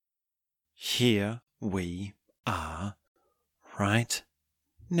here we are right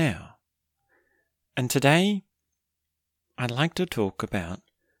now. And today, I'd like to talk about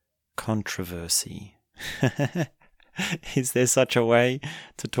controversy. Is there such a way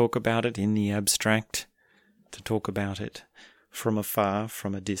to talk about it in the abstract? To talk about it from afar,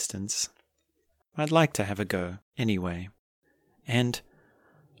 from a distance? I'd like to have a go anyway. And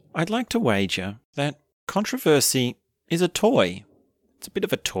I'd like to wager that controversy is a toy. It's a bit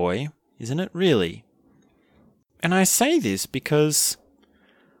of a toy, isn't it, really? And I say this because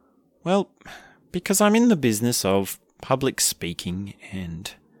I'm in the business of public speaking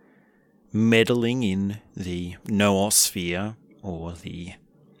and meddling in the noosphere, or the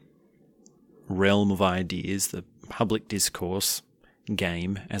realm of ideas, the public discourse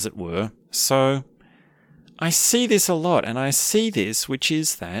game, as it were. So I see this a lot, and I see this, which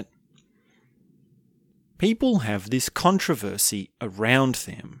is that people have this controversy around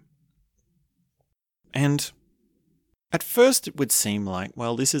them. And at first it would seem like,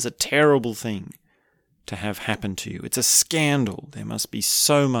 well, this is a terrible thing to have happen to you. It's a scandal. There must be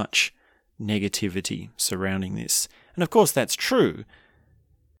so much negativity surrounding this. And of course that's true.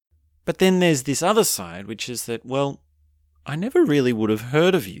 But then there's this other side, which is that, well, I never really would have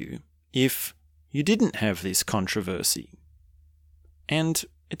heard of you if you didn't have this controversy. And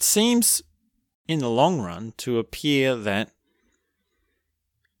it seems in the long run to appear that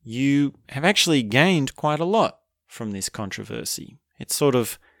you have actually gained quite a lot from this controversy. It's sort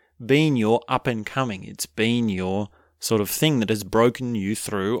of been your up and coming. It's been your sort of thing that has broken you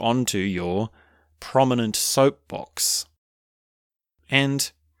through onto your prominent soapbox.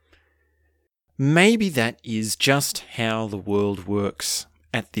 And maybe that is just how the world works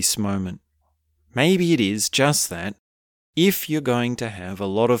at this moment. Maybe it is just that if you're going to have a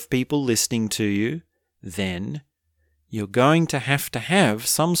lot of people listening to you, then you're going to have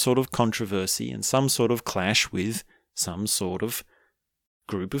some sort of controversy and some sort of clash with some sort of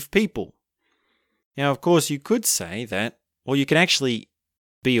group of people. Now, of course, you could say that, or you can actually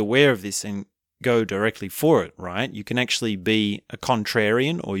be aware of this and go directly for it, right? You can actually be a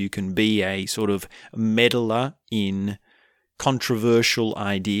contrarian, or you can be a sort of meddler in controversial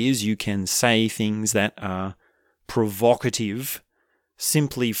ideas. You can say things that are provocative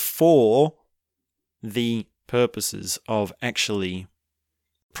simply for the purposes of actually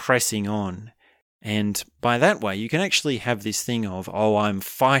pressing on. And by that way, you can actually have this thing of, oh, I'm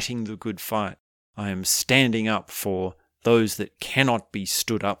fighting the good fight. I am standing up for those that cannot be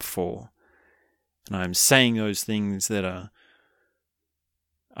stood up for. And I'm saying those things that are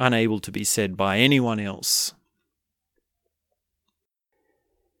unable to be said by anyone else.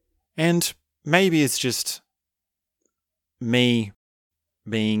 And maybe it's just me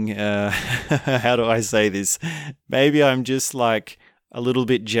being, how do I say this? Maybe I'm just like a little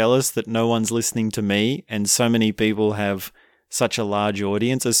bit jealous that no one's listening to me and so many people have such a large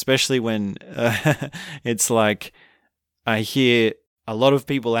audience, especially when it's like I hear a lot of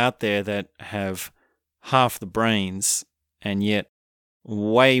people out there that have half the brains and yet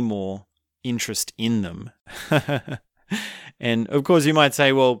way more interest in them. And of course you might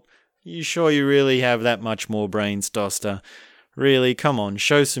say, well, you sure you really have that much more brains, Doster? Really, come on,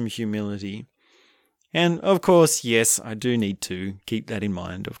 show some humility. And of course, yes, I do need to keep that in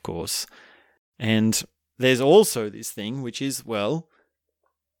mind, of course. And there's also this thing, which is, well,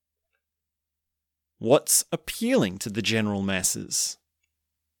 what's appealing to the general masses?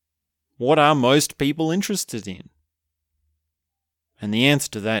 What are most people interested in? And the answer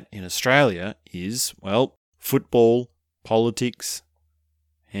to that in Australia is, well, football, politics,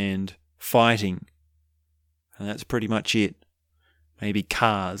 and fighting. And that's pretty much it. Maybe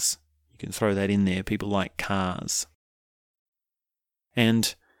cars. You can throw that in there. People like cars.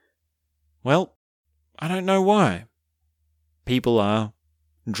 And, well, I don't know why people are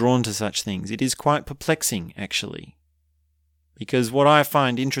drawn to such things. It is quite perplexing, actually. Because what I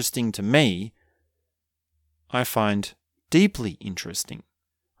find interesting to me, I find deeply interesting.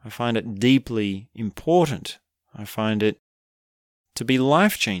 I find it deeply important. I find it to be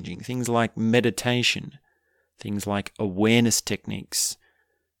life-changing. Things like meditation, things like awareness techniques,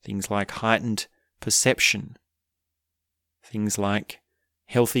 things like heightened perception, things like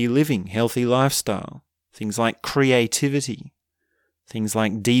healthy living, healthy lifestyle, things like creativity, things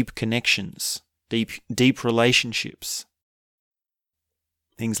like deep connections, deep relationships,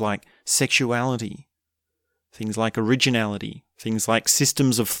 things like sexuality, things like originality, things like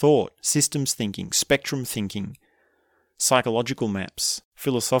systems of thought, systems thinking, spectrum thinking, psychological maps,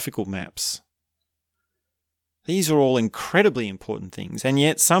 philosophical maps. These are all incredibly important things, and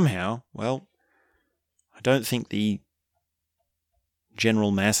yet somehow, well, I don't think the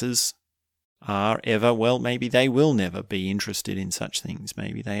general masses are ever, well, maybe they will never be interested in such things.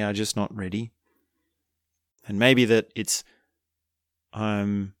 Maybe they are just not ready. And maybe that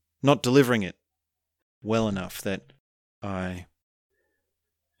I'm not delivering it well enough, that I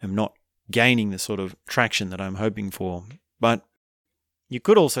am not gaining the sort of traction that I'm hoping for. But you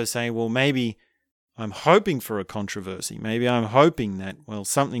could also say, well, maybe I'm hoping for a controversy. Maybe I'm hoping that, well,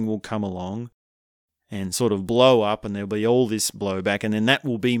 something will come along and sort of blow up and there'll be all this blowback, and then that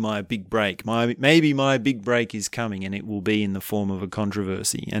will be my big break. Maybe my big break is coming and it will be in the form of a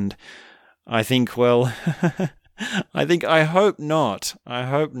controversy. And I think, well, I hope not. I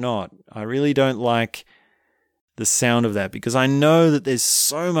hope not. I really don't like the sound of that, because I know that there's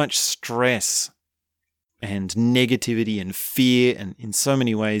so much stress and negativity and fear, and in so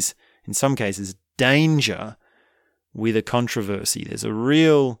many ways, in some cases, danger with a controversy. There's a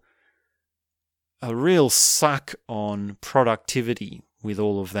real suck on productivity with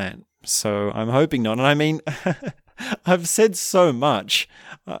all of that. So I'm hoping not. And I mean, I've said so much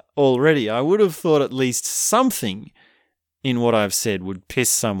already. I would have thought at least something in what I've said would piss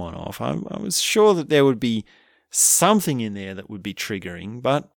someone off. I was sure that there would be something in there that would be triggering,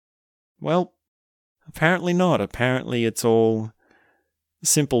 but, well, apparently not. Apparently it's all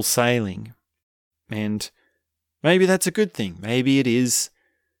simple sailing. And maybe that's a good thing. Maybe it is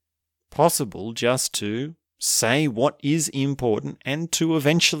possible just to say what is important and to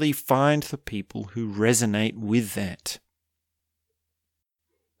eventually find the people who resonate with that.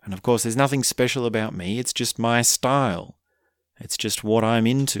 And of course, there's nothing special about me. It's just my style. It's just what I'm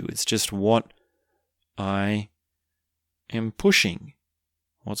into. It's just what I am pushing,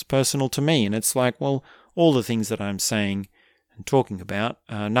 what's personal to me. And it's like, well, all the things that I'm saying and talking about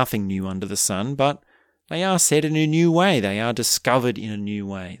are nothing new under the sun, but they are said in a new way. They are discovered in a new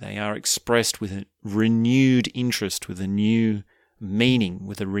way. They are expressed with a renewed interest, with a new meaning,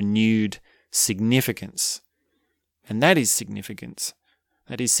 with a renewed significance. And that is significance.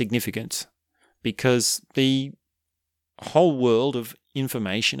 That is significant because the whole world of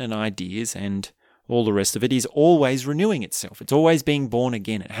information and ideas and all the rest of it is always renewing itself. It's always being born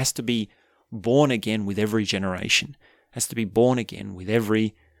again. It has to be born again with every generation. It has to be born again with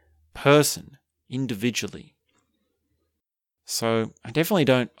every person individually. So I definitely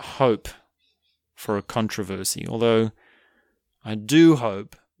don't hope for a controversy, although I do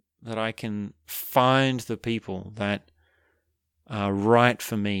hope that I can find the people that are right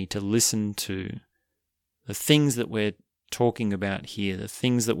for me to listen to, the things that we're talking about here, the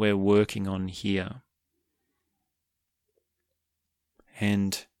things that we're working on here.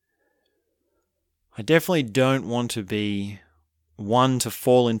 And I definitely don't want to be one to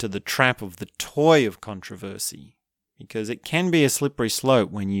fall into the trap of the toy of controversy, because it can be a slippery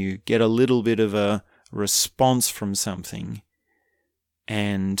slope when you get a little bit of a response from something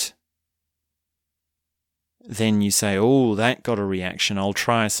and then you say, oh, that got a reaction, I'll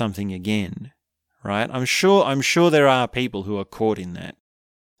try something again. Right? I'm sure there are people who are caught in that.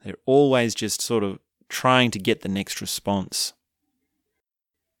 They're always just sort of trying to get the next response.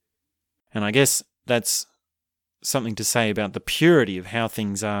 And I guess that's something to say about the purity of how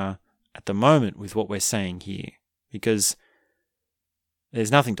things are at the moment with what we're saying here. Because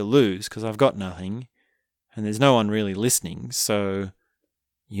there's nothing to lose, because I've got nothing, and there's no one really listening, so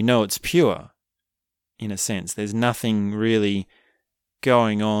you know it's pure, in a sense. There's nothing really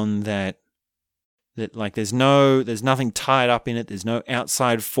going on that like there's nothing tied up in it, there's no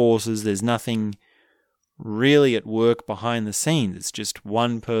outside forces, there's nothing really at work behind the scenes. It's just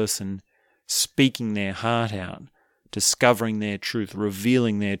one person speaking their heart out, discovering their truth,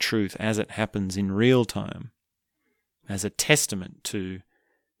 revealing their truth as it happens in real time, as a testament to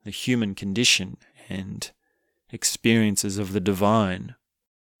the human condition and experiences of the divine.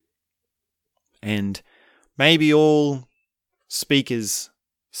 And maybe all speakers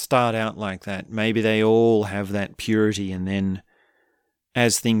start out like that. Maybe they all have that purity, and then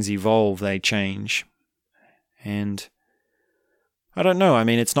as things evolve, they change. And I don't know. I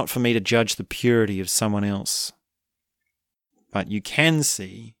mean, it's not for me to judge the purity of someone else. But you can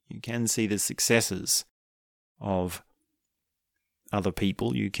see the successes of other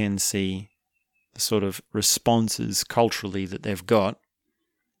people. You can see the sort of responses culturally that they've got.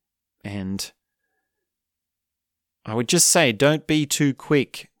 And I would just say, don't be too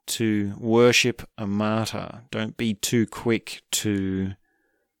quick to worship a martyr. Don't be too quick to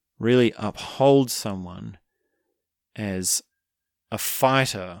really uphold someone as a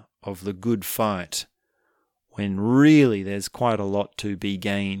fighter of the good fight, when really there's quite a lot to be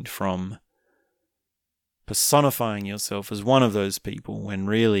gained from personifying yourself as one of those people, when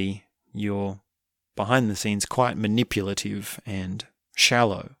really you're behind the scenes quite manipulative and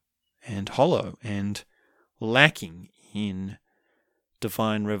shallow and hollow and lacking in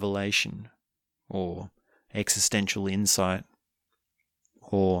divine revelation or existential insight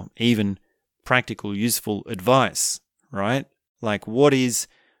or even practical, useful advice, right? Like, what is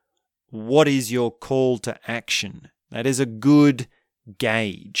your call to action? That is a good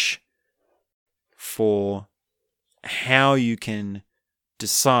gauge for how you can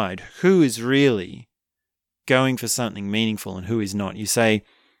decide who is really going for something meaningful and who is not. You say,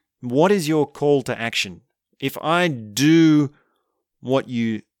 what is your call to action? If I do what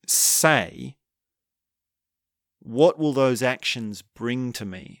you say, what will those actions bring to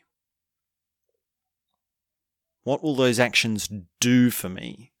me? What will those actions do for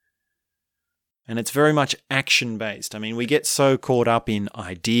me? And it's very much action-based. I mean, we get so caught up in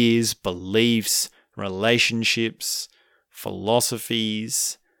ideas, beliefs, relationships,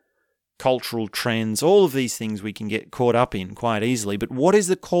 philosophies, cultural trends, all of these things we can get caught up in quite easily. But what is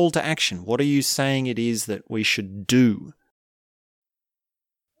the call to action? What are you saying it is that we should do?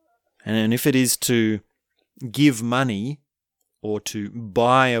 And if it is to give money or to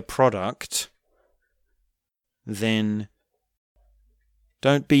buy a product, then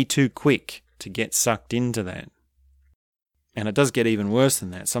don't be too quick to get sucked into that. And it does get even worse than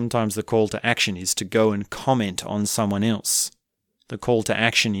that. Sometimes the call to action is to go and comment on someone else. The call to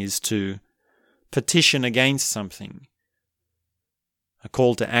action is to petition against something. A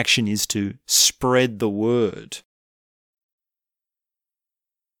call to action is to spread the word.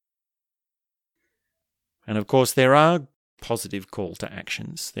 And of course, there are positive call to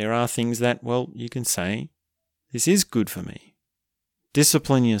actions. There are things that, well, you can say, this is good for me.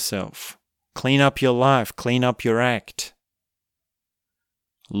 Discipline yourself. Clean up your life. Clean up your act.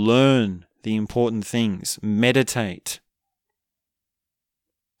 Learn the important things. Meditate.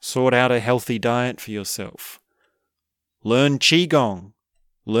 Sort out a healthy diet for yourself. Learn Qigong.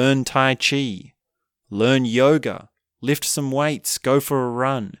 Learn Tai Chi. Learn yoga. Lift some weights. Go for a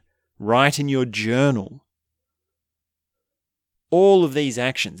run. Write in your journal. All of these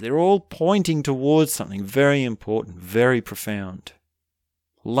actions, they're all pointing towards something very important, very profound,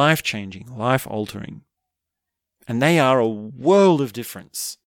 life-changing, life-altering. And they are a world of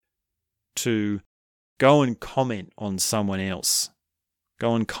difference to go and comment on someone else,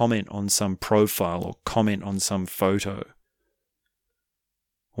 go and comment on some profile or comment on some photo,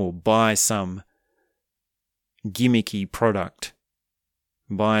 or buy some gimmicky product,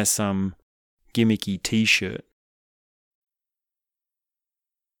 buy some gimmicky t-shirt.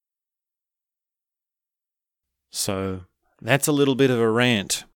 So that's a little bit of a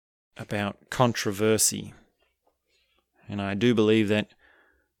rant about controversy. And I do believe that,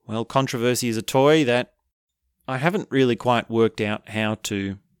 well, controversy is a toy that I haven't really quite worked out how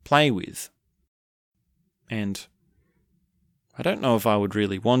to play with. And I don't know if I would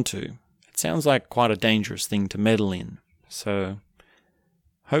really want to. It sounds like quite a dangerous thing to meddle in. So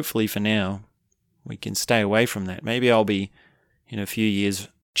hopefully for now, we can stay away from that. Maybe I'll be, in a few years,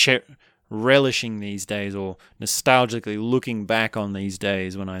 relishing these days or nostalgically looking back on these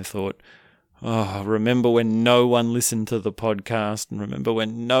days when I thought, oh, remember when no one listened to the podcast and remember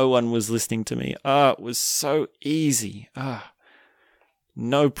when no one was listening to me. It was so easy.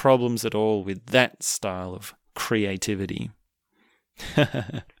 No problems at all with that style of creativity.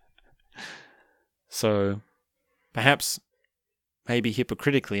 So perhaps, maybe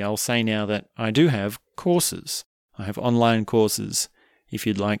hypocritically, I'll say now that I do have courses. I have online courses if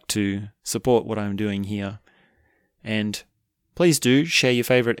you'd like to support what I'm doing here. And please do share your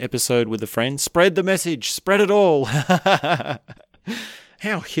favourite episode with a friend. Spread the message. Spread it all. How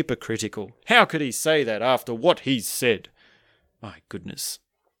hypocritical. How could he say that after what he's said? My goodness.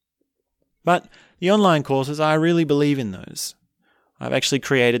 But the online courses, I really believe in those. I've actually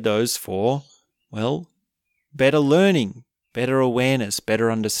created those for, well, better learning, better awareness,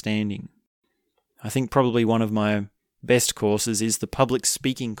 better understanding. I think probably one of my best courses is the public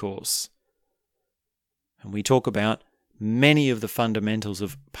speaking course. And we talk about many of the fundamentals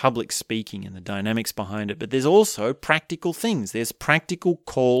of public speaking and the dynamics behind it, but there's also practical things. There's practical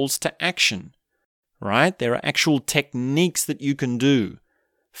calls to action, right? There are actual techniques that you can do,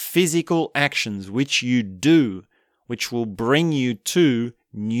 physical actions which you do, which will bring you to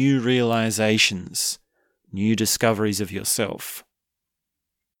new realizations, new discoveries of yourself,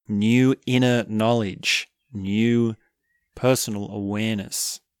 new inner knowledge, new personal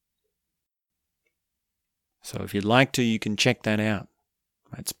awareness. So if you'd like to, you can check that out.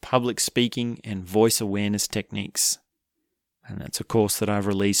 It's public speaking and voice awareness techniques. And that's a course that I've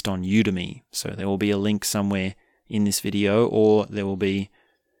released on Udemy. So there will be a link somewhere in this video, or there will be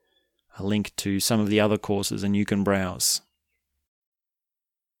a link to some of the other courses and you can browse.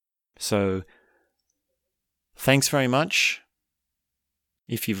 So thanks very much.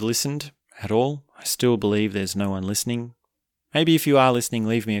 If you've listened at all, I still believe there's no one listening. Maybe if you are listening,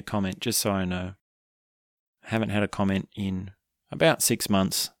 leave me a comment just so I know. I haven't had a comment in about 6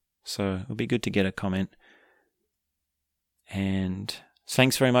 months, so it'll be good to get a comment. And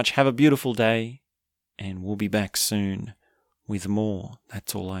thanks very much. Have a beautiful day, and we'll be back soon with more.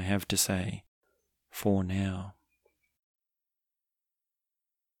 That's all I have to say for now.